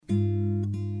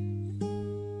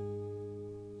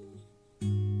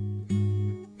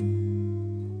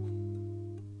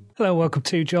Hello, welcome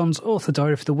to John's Author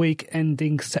Diary for the week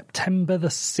ending September the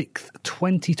 6th,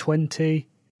 2020.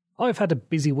 I've had a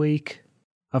busy week.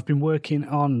 I've been working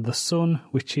on The Sun,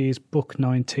 which is book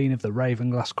 19 of the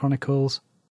Ravenglass Chronicles.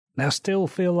 Now, I still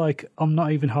feel like I'm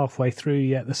not even halfway through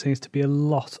yet. There seems to be a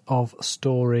lot of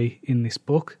story in this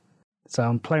book. So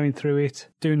I'm ploughing through it,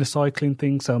 doing the cycling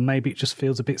thing, so maybe it just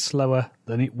feels a bit slower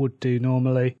than it would do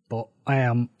normally. But I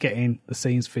am getting the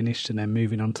scenes finished and then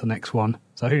moving on to the next one.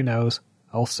 So who knows?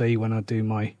 I'll see when I do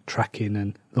my tracking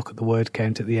and look at the word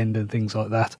count at the end and things like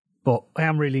that. But I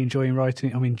am really enjoying writing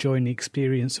it. I'm enjoying the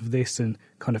experience of this and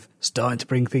kind of starting to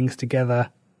bring things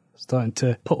together, starting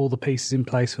to put all the pieces in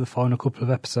place for the final couple of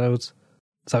episodes.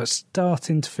 So it's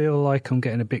starting to feel like I'm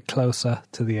getting a bit closer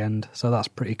to the end. So that's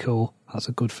pretty cool. That's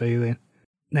a good feeling.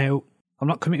 Now, I'm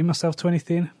not committing myself to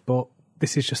anything, but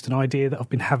this is just an idea that I've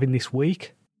been having this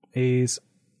week.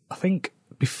 I think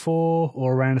before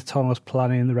or around the time I was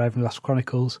planning the Ravenglass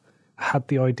Chronicles, I had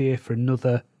the idea for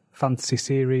another fantasy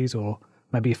series or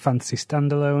maybe a fantasy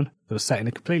standalone that was set in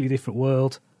a completely different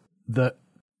world that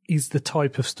is the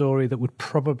type of story that would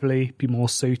probably be more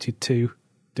suited to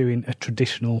doing a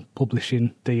traditional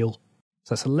publishing deal.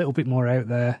 So it's a little bit more out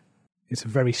there. It's a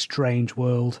very strange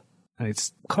world and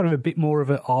it's kind of a bit more of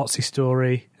an artsy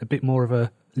story, a bit more of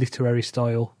a literary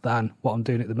style than what I'm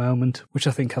doing at the moment, which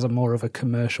I think has a more of a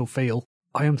commercial feel.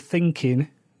 I am thinking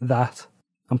that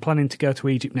I'm planning to go to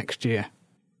Egypt next year,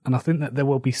 and I think that there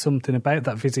will be something about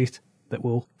that visit that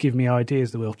will give me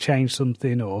ideas that will change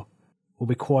something or will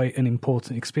be quite an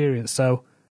important experience. So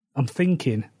I'm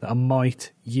thinking that I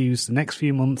might use the next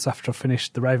few months after I've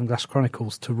finished the Ravenglass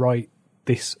Chronicles to write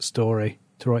this story,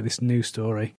 to write this new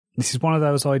story. This is one of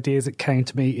those ideas that came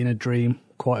to me in a dream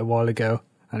quite a while ago,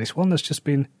 and it's one that's just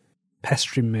been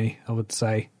pestering me, I would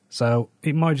say. So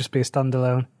it might just be a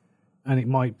standalone, and it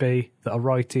might be that I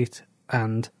write it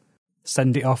and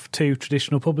send it off to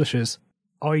traditional publishers.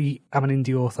 I am an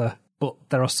indie author, but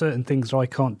there are certain things that I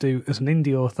can't do as an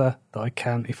indie author that I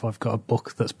can if I've got a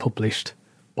book that's published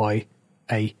by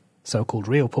a so-called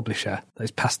real publisher that is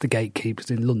past the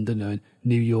gatekeepers in London or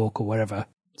New York or wherever.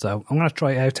 So I'm going to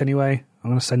try it out anyway.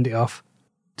 I'm going to send it off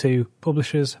to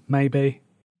publishers, maybe.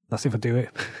 That's if I do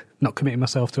it. Not committing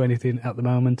myself to anything at the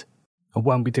moment. I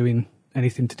won't be doing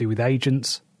anything to do with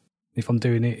agents. If I'm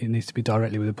doing it, it needs to be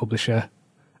directly with a publisher.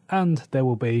 And there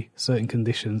will be certain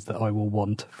conditions that I will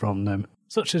want from them,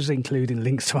 such as including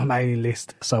links to my mailing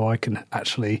list so I can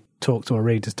actually talk to my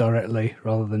readers directly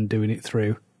rather than doing it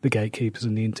through the gatekeepers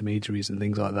and the intermediaries and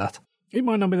things like that. It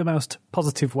might not be the most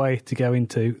positive way to go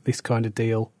into this kind of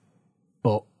deal,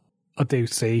 but I do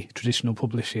see traditional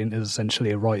publishing as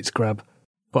essentially a rights grab,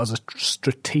 but as a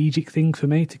strategic thing for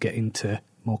me to get into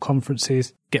more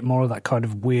conferences, get more of that kind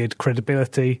of weird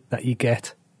credibility that you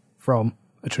get from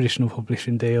a traditional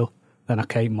publishing deal, then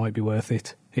okay, it might be worth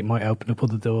it. It might open up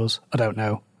other doors. I don't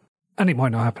know. And it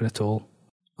might not happen at all.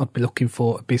 I'd be looking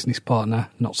for a business partner,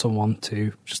 not someone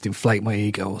to just inflate my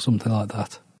ego or something like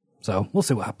that. So we'll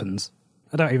see what happens.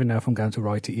 I don't even know if I'm going to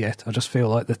write it yet. I just feel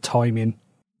like the timing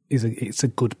it's a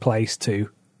good place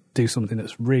to do something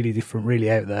that's really different,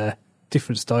 really out there,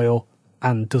 different style,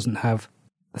 and doesn't have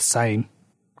the same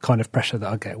kind of pressure that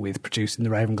I get with producing the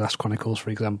Ravenglass Chronicles, for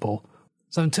example.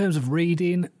 So in terms of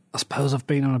reading, I suppose I've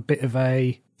been on a bit of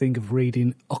a thing of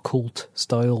reading occult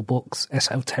style books,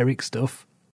 esoteric stuff.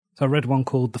 So I read one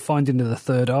called The Finding of the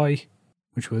Third Eye,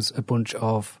 which was a bunch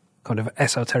of kind of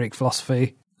esoteric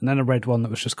philosophy. And then I read one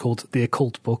that was just called The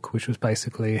Occult Book, which was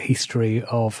basically a history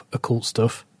of occult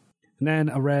stuff. And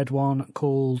then I read one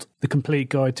called The Complete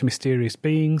Guide to Mysterious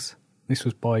Beings. This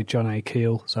was by John A.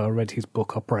 Keel, so I read his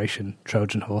book Operation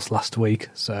Trojan Horse last week.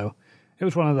 So it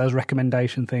was one of those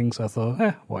recommendation things. I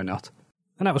thought, why not?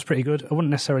 And that was pretty good. I wouldn't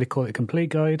necessarily call it a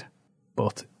complete guide,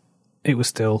 but it was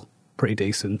still pretty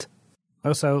decent. I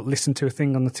also listened to a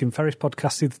thing on the Tim Ferriss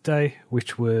podcast the other day,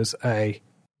 which was a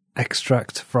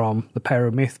extract from The Power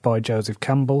of Myth by Joseph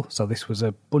Campbell. So this was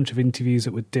a bunch of interviews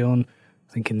that were done,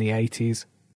 I think in the 80s,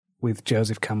 with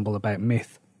Joseph Campbell about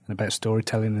myth and about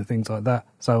storytelling and things like that.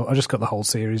 So I just got the whole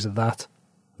series of that.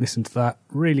 Listened to that.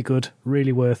 Really good,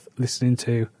 really worth listening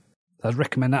to. I'd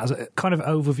recommend that as a kind of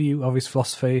overview of his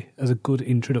philosophy, as a good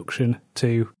introduction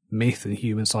to myth and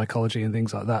human psychology and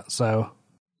things like that. So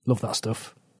love that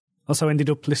stuff. Also ended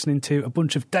up listening to a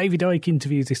bunch of David Icke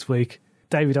interviews this week.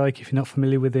 David Icke, if you're not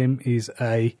familiar with him, is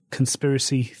a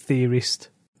conspiracy theorist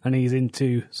and he's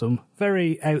into some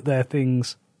very out there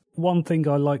things. One thing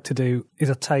I like to do is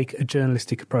I take a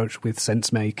journalistic approach with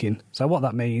sense making. So what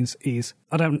that means is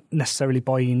I don't necessarily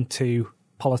buy into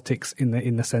politics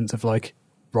in the sense of like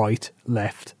right,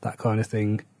 left, that kind of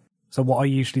thing. So what I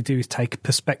usually do is take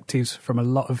perspectives from a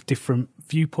lot of different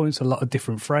viewpoints, a lot of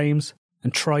different frames,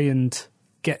 and try and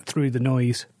get through the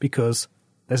noise, because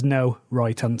there's no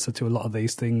right answer to a lot of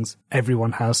these things.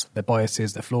 Everyone has their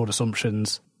biases, their flawed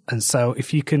assumptions. And so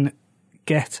if you can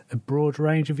get a broad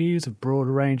range of views, a broad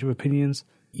range of opinions,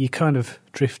 you're kind of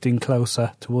drifting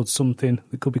closer towards something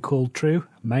that could be called true,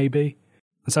 maybe.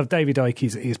 And so David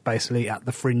Icke is basically at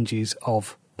the fringes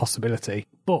of possibility.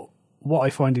 But what I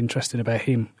find interesting about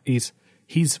him is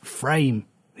his frame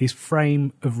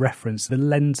of reference, the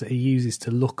lens that he uses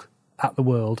to look at the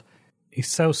world is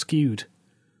so skewed,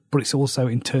 but it's also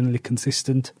internally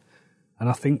consistent. And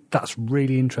I think that's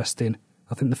really interesting.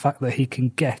 I think the fact that he can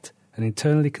get an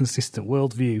internally consistent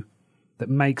worldview that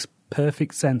makes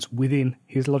perfect sense within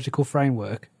his logical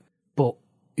framework, but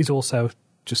is also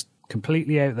just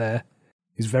completely out there,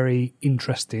 is very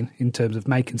interesting in terms of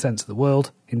making sense of the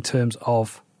world, in terms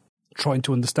of trying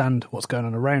to understand what's going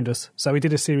on around us. So he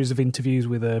did a series of interviews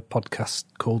with a podcast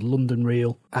called London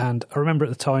Real, and I remember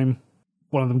at the time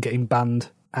one of them getting banned,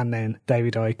 and then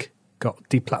David Icke got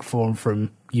deplatformed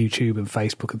from YouTube and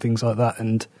Facebook and things like that,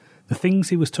 and the things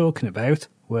he was talking about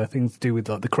were things to do with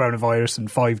like the coronavirus and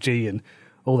 5G and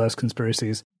all those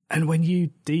conspiracies. And when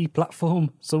you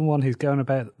deplatform someone who's going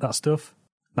about that stuff,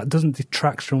 that doesn't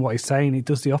detract from what he's saying. It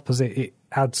does the opposite. It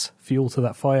adds fuel to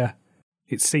that fire.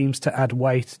 It seems to add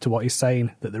weight to what he's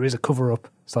saying, that there is a cover-up.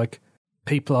 It's like,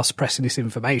 people are suppressing this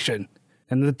information.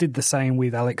 And they did the same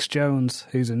with Alex Jones,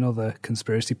 who's another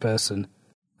conspiracy person.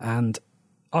 And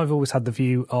I've always had the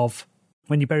view of,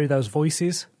 when you bury those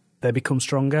voices, they become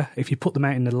stronger. If you put them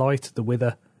out in the light, they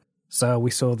wither. So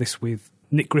we saw this with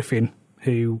Nick Griffin,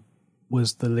 who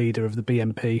was the leader of the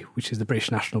BNP, which is the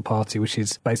British National Party, which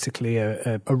is basically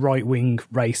a right-wing,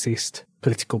 racist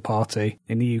political party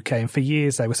in the UK. And for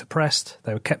years they were suppressed,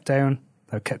 they were kept down,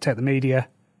 they were kept out of the media.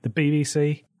 The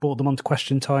BBC brought them onto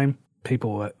Question Time.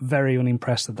 People were very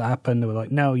unimpressed that happened. They were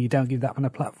like, no, you don't give that man a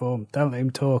platform, don't let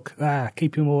him talk,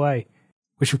 keep him away.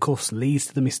 Which of course leads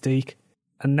to the mystique.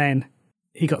 And then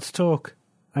he got to talk,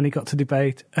 and he got to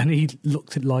debate, and he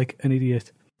looked like an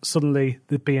idiot. Suddenly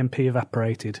the BNP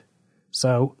evaporated.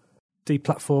 So,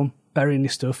 deplatform, burying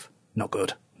this stuff, not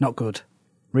good.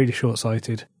 Really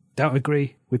short-sighted. Don't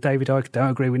agree with David Icke, don't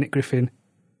agree with Nick Griffin,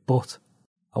 but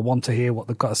I want to hear what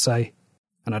they've got to say,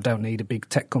 and I don't need a big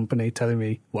tech company telling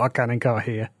me what I can and can't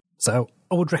hear. So,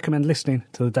 I would recommend listening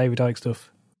to the David Icke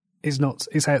stuff. It's nuts,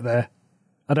 it's out there.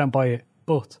 I don't buy it,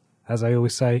 but, as I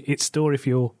always say, it's story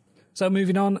fuel. So,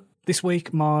 moving on. This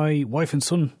week, my wife and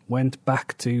son went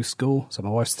back to school. So my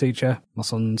wife's a teacher, my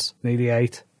son's nearly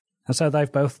 8. And so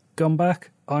they've both gone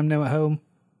back. I'm now at home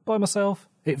by myself.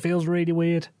 It feels really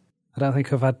weird. I don't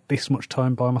think I've had this much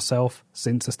time by myself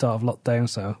since the start of lockdown.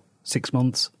 So 6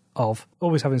 months of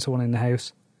always having someone in the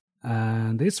house.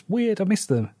 And it's weird. I miss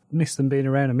them. I miss them being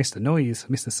around. I miss the noise.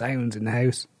 I miss the sounds in the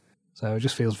house. So it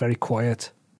just feels very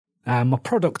quiet. And my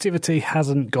productivity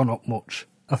hasn't gone up much.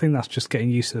 I think that's just getting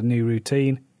used to the new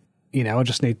routine. You know, I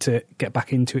just need to get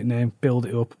back into it now, build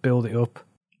it up,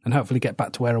 and hopefully get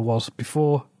back to where I was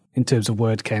before in terms of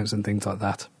word counts and things like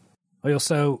that. I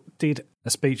also did a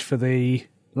speech for the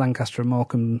Lancaster and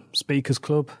Morecambe Speakers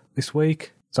Club this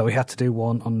week. So we had to do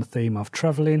one on the theme of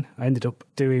travelling. I ended up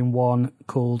doing one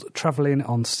called Travelling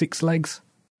on 6 Legs,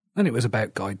 and it was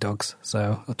about guide dogs.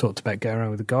 So I talked about going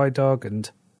around with a guide dog and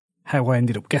how I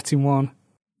ended up getting one,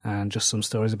 and just some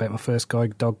stories about my first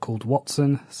guide dog called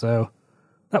Watson. So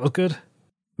that was good.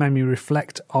 Made me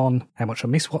reflect on how much I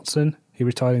miss Watson. He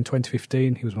retired in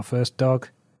 2015. He was my first dog.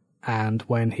 And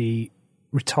when he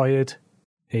retired,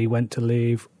 he went to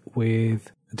live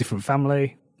with a different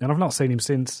family. And I've not seen him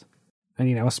since. And,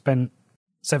 you know, I spent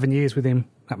 7 years with him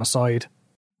at my side.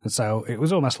 And so it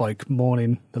was almost like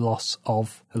mourning the loss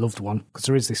of a loved one. Because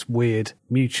there is this weird,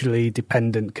 mutually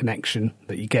dependent connection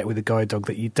that you get with a guide dog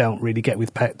that you don't really get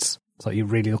with pets. It's like you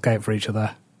really look out for each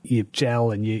other. You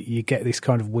gel and you get this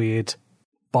kind of weird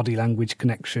body language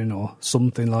connection or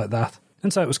something like that.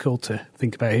 And so it was cool to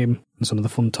think about him and some of the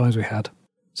fun times we had.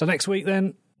 So next week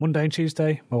then, Monday and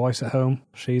Tuesday, my wife's at home.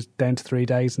 She's down to 3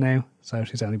 days now. So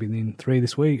she's only been in 3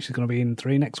 this week. She's going to be in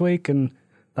 3 next week, and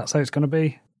that's how it's going to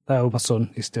be. Though my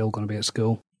son is still going to be at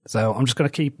school. So I'm just going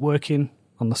to keep working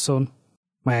on the son.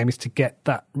 My aim is to get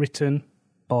that written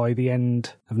by the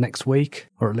end of next week,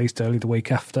 or at least early the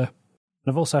week after.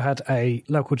 And I've also had a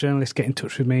local journalist get in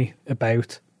touch with me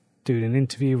about doing an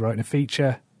interview, writing a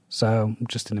feature. So I'm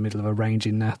just in the middle of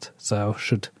arranging that. So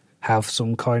should have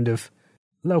some kind of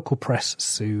local press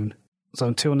soon. So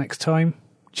until next time,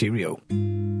 cheerio.